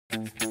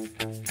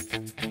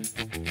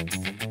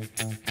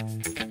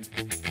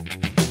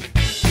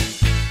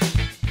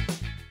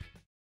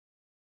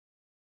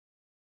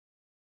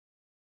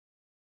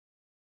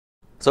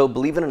So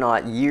believe it or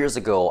not, years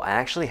ago, I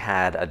actually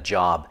had a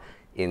job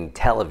in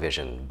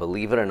television.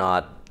 Believe it or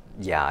not,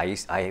 yeah,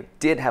 I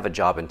did have a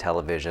job in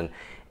television,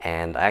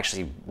 and I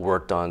actually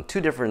worked on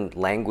 2 different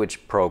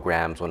language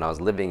programs when I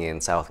was living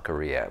in South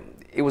Korea.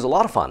 It was a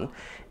lot of fun,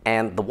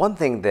 and the one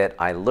thing that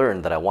I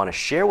learned that I want to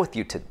share with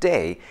you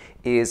today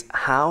is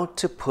how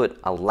to put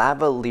a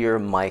lavalier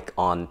mic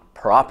on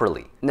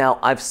properly. Now,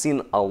 I've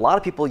seen a lot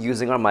of people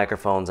using our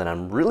microphones, and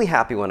I'm really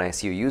happy when I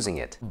see you using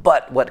it.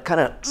 But what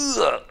kind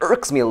of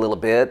irks me a little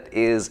bit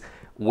is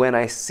when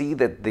I see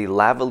that the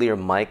lavalier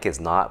mic is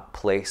not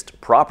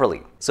placed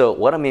properly. So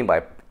what I mean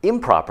by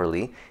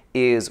improperly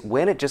is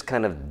when it just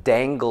kind of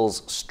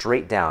dangles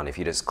straight down. If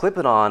you just clip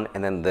it on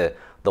and then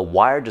the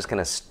wire just kind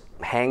of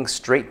hangs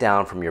straight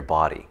down from your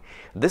body.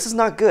 This is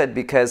not good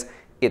because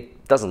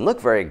it doesn't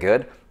look very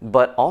good,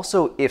 but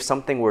also if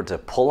something were to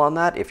pull on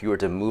that, if you were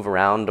to move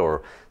around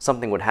or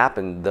something would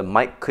happen, the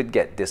mic could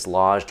get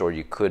dislodged or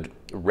you could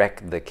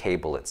wreck the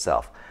cable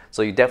itself.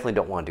 So you definitely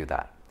don't want to do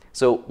that.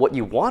 So what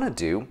you want to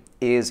do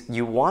is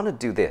you want to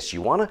do this.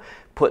 You want to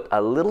put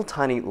a little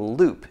tiny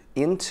loop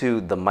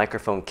into the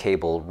microphone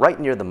cable right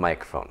near the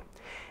microphone.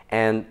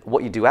 And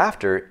what you do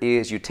after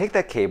is you take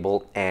that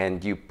cable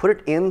and you put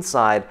it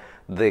inside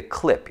the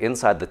clip,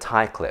 inside the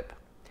tie clip.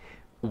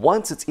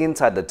 Once it's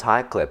inside the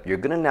tie clip, you're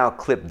going to now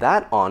clip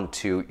that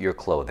onto your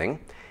clothing,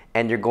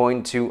 and you're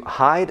going to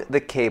hide the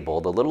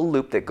cable, the little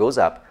loop that goes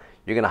up,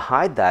 you're going to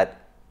hide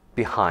that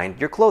behind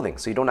your clothing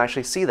so you don't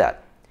actually see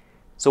that.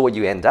 So what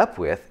you end up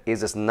with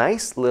is this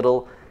nice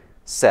little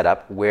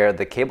setup where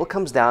the cable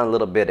comes down a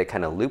little bit, it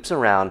kind of loops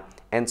around,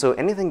 and so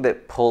anything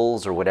that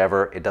pulls or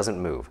whatever, it doesn't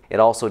move. It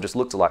also just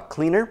looks a lot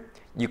cleaner.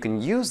 You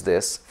can use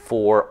this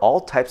for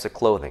all types of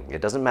clothing. It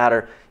doesn't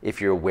matter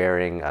if you're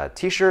wearing a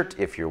t-shirt,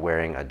 if you're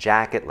wearing a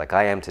jacket like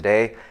I am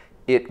today,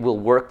 it will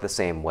work the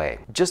same way.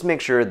 Just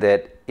make sure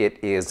that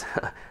it is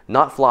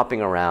not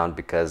flopping around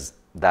because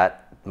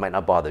that might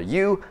not bother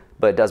you,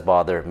 but it does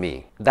bother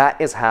me. That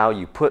is how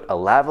you put a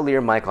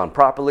lavalier mic on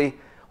properly.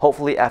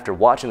 Hopefully after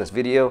watching this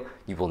video,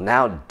 you will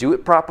now do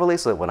it properly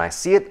so that when I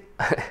see it,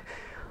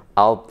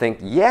 I'll think,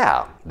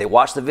 yeah, they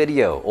watched the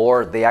video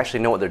or they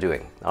actually know what they're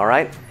doing, all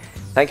right?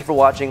 Thank you for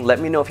watching. Let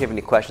me know if you have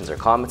any questions or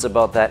comments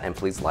about that, and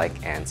please like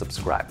and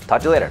subscribe.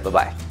 Talk to you later.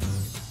 Bye-bye.